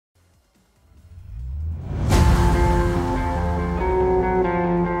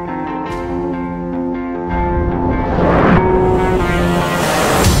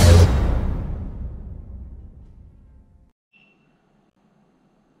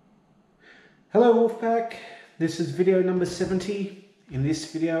Hello Wolfpack, this is video number 70. In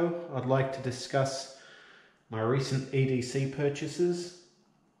this video I'd like to discuss my recent EDC purchases.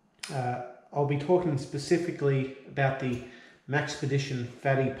 I'll be talking specifically about the Maxpedition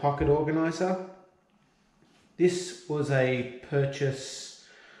Fatty Pocket Organizer. This was a purchase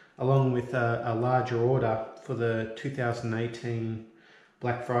along with a larger order for the 2018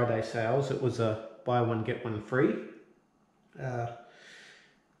 Black Friday sales. It was a buy one get one free.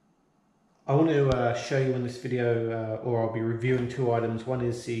 I want to show you in this video, or I'll be reviewing two items. One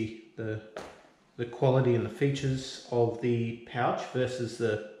is the quality and the features of the pouch versus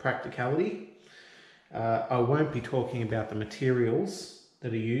the practicality. I won't be talking about the materials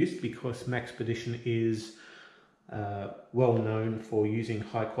that are used because Maxpedition is well known for using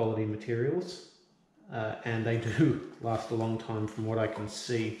high quality materials, and they do last a long time from what I can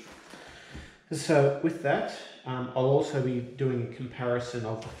see. So with that, I'll also be doing a comparison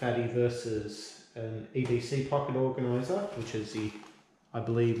of the Fatty versus an EDC pocket organizer, which is I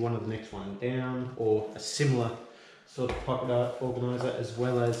believe one of the next one down, or a similar sort of pocket organizer, as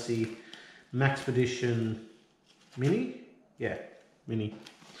well as the Maxpedition Mini. Yeah, Mini.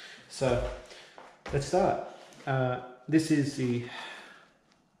 So let's start. This is the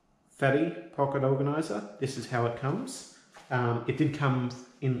Fatty pocket organizer. This is how it comes. It did come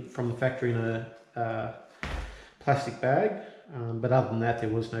in from the factory in a plastic bag, but other than that there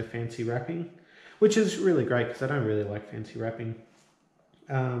was no fancy wrapping, which is really great because I don't really like fancy wrapping.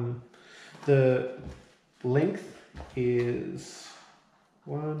 The length is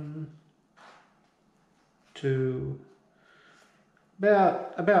 1, 2,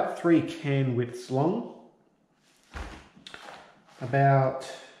 about 3 can widths long,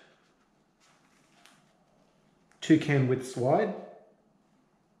 about 2 can widths wide,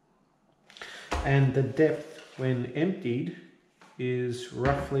 and the depth when emptied is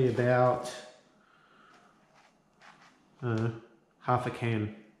roughly about half a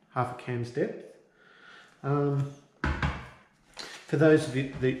can's depth. For those of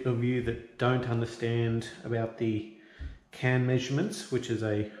you that don't understand about the can measurements, which is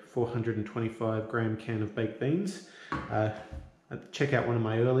a 425 gram can of baked beans, check out one of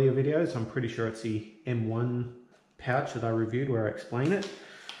my earlier videos. I'm pretty sure it's the M1 pouch that I reviewed where I explain it.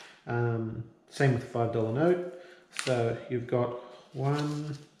 Same with the $5 note. So you've got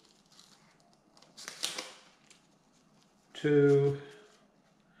 1, 2,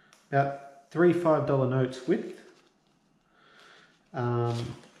 about 3 $5 notes width, or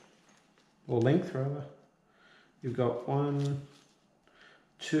length rather. You've got 1,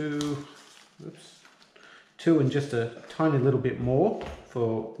 2, oops, 2 and just a tiny little bit more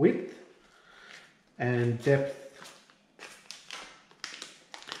for width, and depth.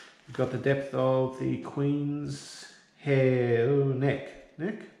 You've got the depth of the Queen's hair,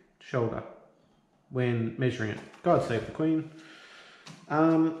 shoulder when measuring it. God save the Queen.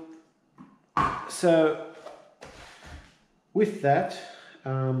 So with that,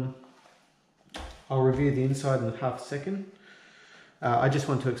 I'll review the inside in half a second. I just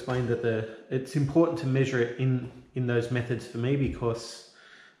want to explain that it's important to measure it in those methods for me because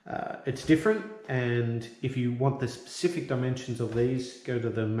it's different, and if you want the specific dimensions of these, go to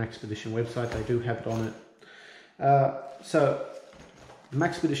the Maxpedition website. They do have it on it. So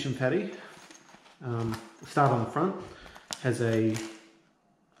Maxpedition Fatty, start on the front, has a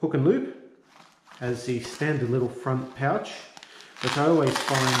hook and loop, has the standard little front pouch, which I always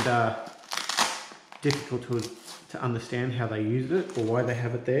find difficult to understand how they use it or why they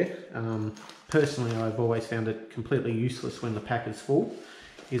have it there. Personally, I've always found it completely useless when the pack is full.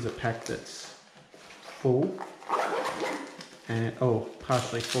 Here's a pack that's full, and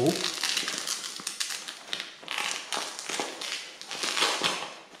partially full.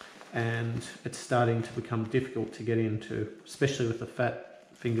 And it's starting to become difficult to get into, especially with the fat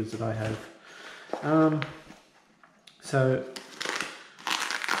fingers that I have. So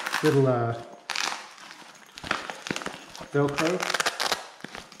little Velcro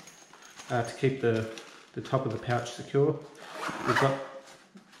to keep the top of the pouch secure. We've got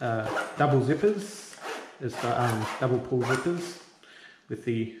double zippers, there's double pull zippers with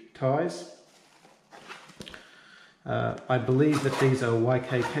the ties. I believe that these are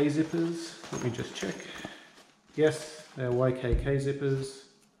YKK zippers. Let me just check. Yes, they're YKK zippers,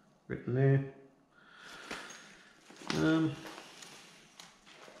 written there.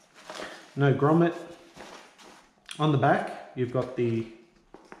 No grommet. On the back, you've got the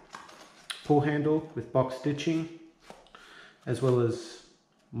pull handle with box stitching, as well as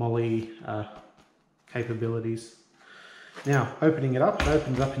Molly capabilities. Now, opening it up, it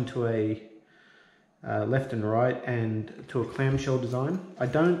opens up into a left and right and to a clamshell design. I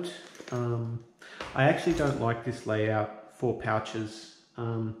don't I actually don't like this layout for pouches.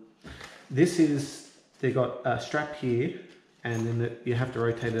 They've got a strap here, and then you have to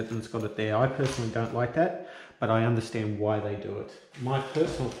rotate it and it's got it there. I personally don't like that, but I understand why they do it. My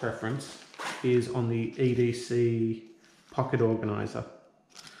personal preference is on the EDC pocket organizer,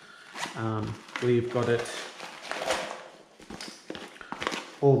 where you've got it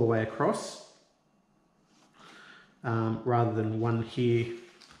all the way across, rather than one here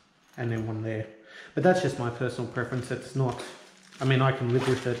and then one there. But that's just my personal preference. It's not, I mean, I can live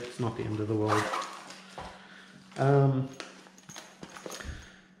with it, it's not the end of the world.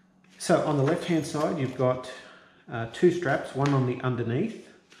 So on the left hand side you've got two straps, one on the underneath,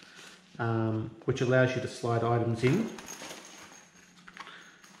 which allows you to slide items in.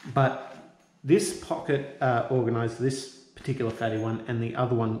 But this pocket organizer, this particular fatty one, and the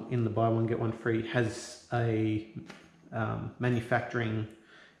other one in the buy one get one free, has a manufacturing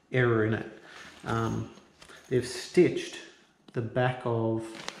error in it. They've stitched the back of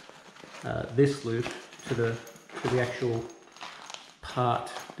this loop to the actual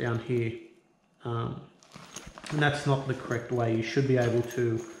part down here, and that's not the correct way. You should be able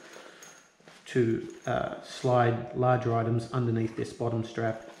to slide larger items underneath this bottom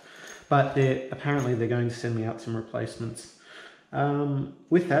strap, but apparently they're going to send me out some replacements.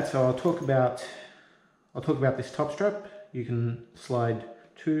 With that, so I'll talk about this top strap. You can slide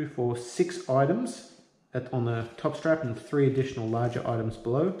 2, 4, 6 items on the top strap and 3 additional larger items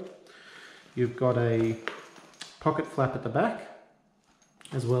below. You've got a pocket flap at the back,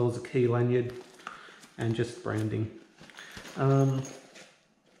 as well as a key lanyard and just branding.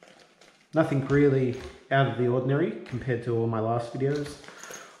 Nothing really out of the ordinary compared to all my last videos.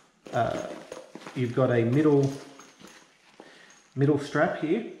 You've got a middle strap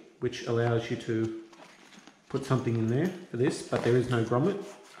here, which allows you to put something in there for this, but there is no grommet.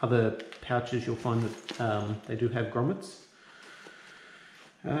 Other pouches you'll find that they do have grommets.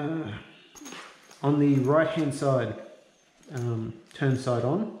 On the right hand side, turn side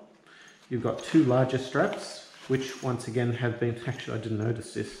on, you've got 2 larger straps, which once again have been, actually I didn't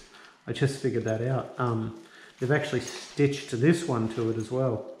notice this, I just figured that out. They've actually stitched this one to it as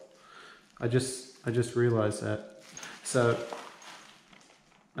well. I just realized that. So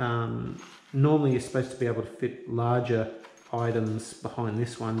normally you're supposed to be able to fit larger items behind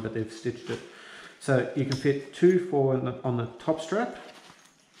this one, but they've stitched it. So you can fit 2, 4 on the top strap,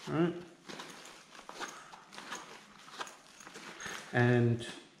 right? And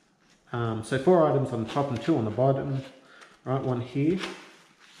so 4 items on the top and 2 on the bottom, right? One here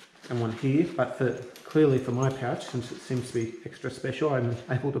and one here, but clearly for my pouch, since it seems to be extra special, I'm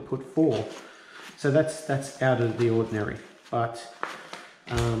able to put 4. So that's out of the ordinary. But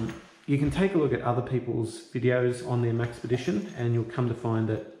you can take a look at other people's videos on their Maxpedition, and you'll come to find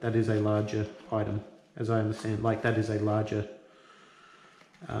that that is a larger item, as I understand. Like, that is a larger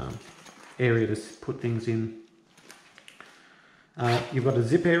area to put things in. You've got a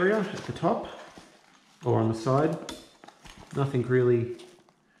zip area at the top or on the side. Nothing really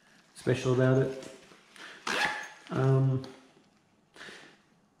special about it.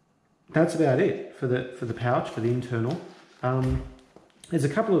 That's about it for the pouch, for the internal. There's a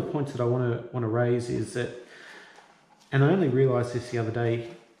couple of points that I want to raise, is that, and I only realised this the other day,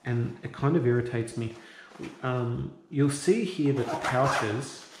 and it kind of irritates me. You'll see here that the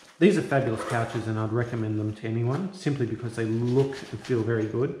pouches, these are fabulous pouches, and I'd recommend them to anyone simply because they look and feel very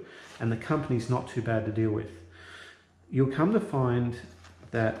good, and the company's not too bad to deal with. You'll come to find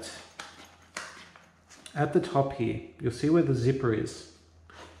that at the top here, you'll see where the zipper is,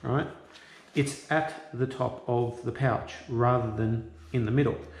 right? It's at the top of the pouch rather than in the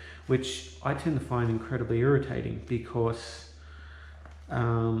middle, which I tend to find incredibly irritating, because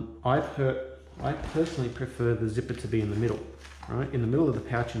I personally prefer the zipper to be in the middle, right? In the middle of the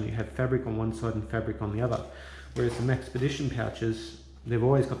pouch, and you have fabric on one side and fabric on the other. Whereas the Maxpedition pouches, they've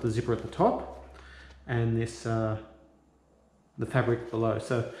always got the zipper at the top and this the fabric below.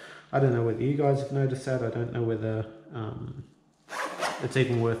 So I don't know whether you guys have noticed that. I don't know whether it's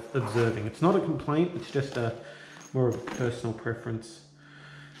even worth observing. It's not a complaint, it's just more of a personal preference.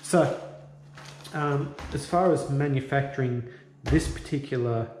 So as far as manufacturing this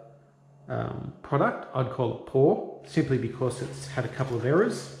particular product, I'd call it poor, simply because it's had a couple of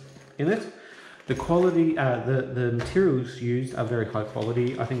errors in it. The quality, the materials used are very high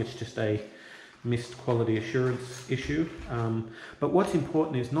quality. I think it's just a missed quality assurance issue. But what's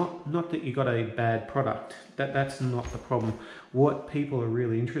important is not that you got a bad product. That's not the problem. What people are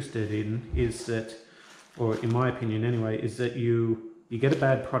really interested in is that, or in my opinion anyway, is that you you get a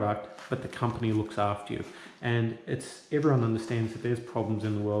bad product, but the company looks after you. And everyone understands that there's problems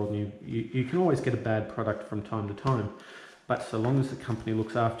in the world, and you can always get a bad product from time to time. But so long as the company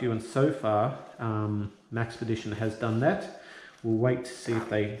looks after you, and so far, Maxpedition has done that. We'll wait to see if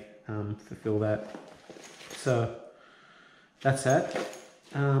they fulfill that. So that's that.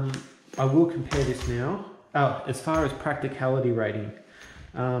 I will compare this now. As far as practicality rating,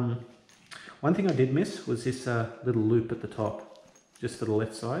 one thing I did miss was this little loop at the top, just for the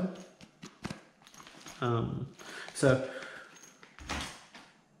left side. So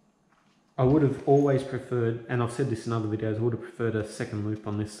I would have always preferred, and I've said this in other videos, I would have preferred a second loop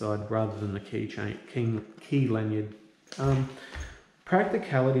on this side rather than the key lanyard.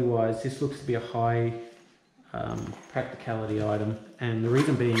 Practicality wise, this looks to be a high practicality item, and the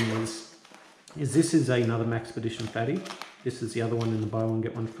reason being is this is another Maxpedition fatty. This is the other one in the buy one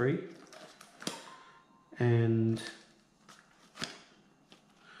get one free, and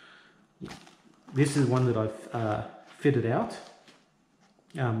this is one that I've fitted out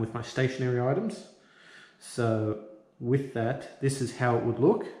with my stationary items. So with that, this is how it would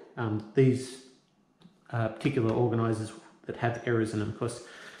look. These particular organisers that have errors in them, because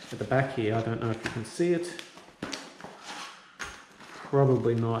at the back here, I don't know if you can see it,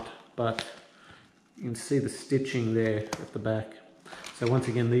 probably not, but you can see the stitching there at the back. So once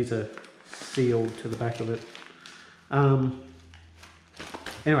again, these are sealed to the back of it.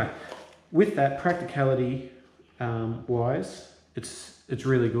 Anyway, with that, practicality wise, it's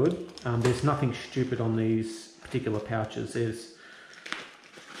really good. There's nothing stupid on these particular pouches.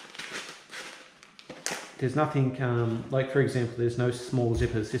 There's nothing like, for example, there's no small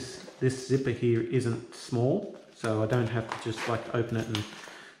zippers. This zipper here isn't small, so I don't have to just like open it and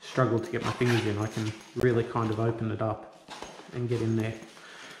struggle to get my fingers in. I can really kind of open it up and get in there.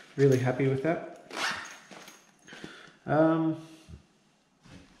 Really happy with that.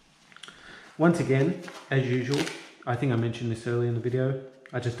 Once again, as usual, I think I mentioned this earlier in the video,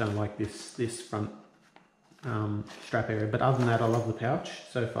 I just don't like this front strap area, but other than that, I love the pouch.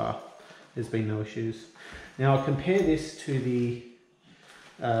 So far, there's been no issues. Now I'll compare this to the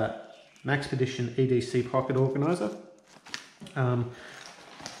Maxpedition EDC pocket organizer.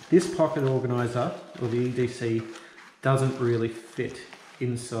 This pocket organizer, or the EDC, doesn't really fit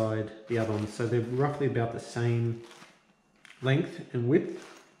inside the other ones, so they're roughly about the same length and width.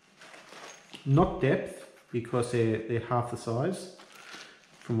 Not depth, because they're half the size,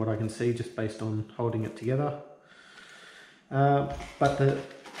 from what I can see, just based on holding it together. But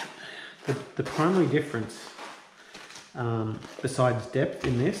the primary difference, besides depth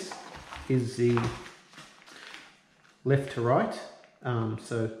in this, is the left to right.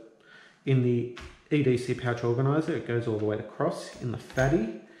 So in the EDC pouch organizer, it goes all the way across. In the fatty,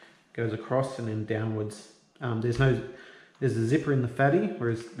 it goes across and then downwards. There's a zipper in the fatty,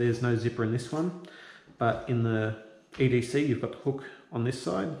 whereas there's no zipper in this one. But in the EDC, you've got the hook on this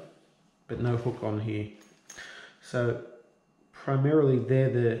side, but no hook on here. So primarily they're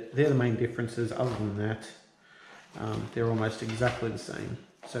the main differences. Other than that, they're almost exactly the same.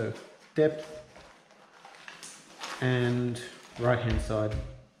 So depth and right hand side.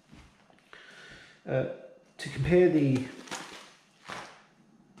 To compare the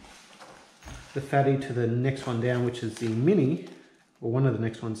fatty to the next one down, which is the mini, or one of the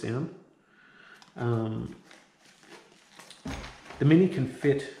next ones down, the mini can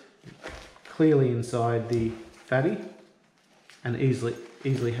fit clearly inside the fatty and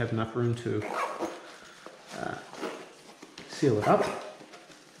easily have enough room to seal it up,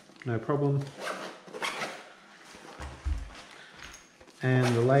 no problem. And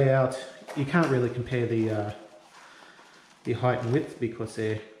the layout, you can't really compare the height and width because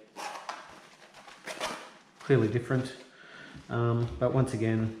they're clearly different. But once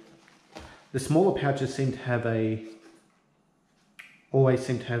again, the smaller pouches always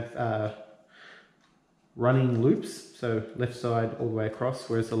seem to have running loops, so left side all the way across,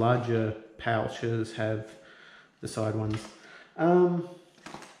 whereas the larger pouches have the side ones.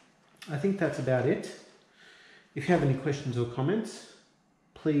 I think that's about it. If you have any questions or comments,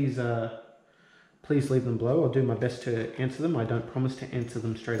 please leave them below. I'll do my best to answer them. I don't promise to answer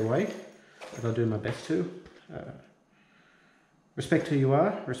them straight away, but I'll do my best to. Respect who you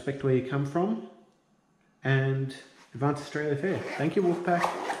are, respect where you come from, and advance Australia fair. Thank you, Wolfpack.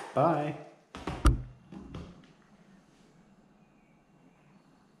 Bye.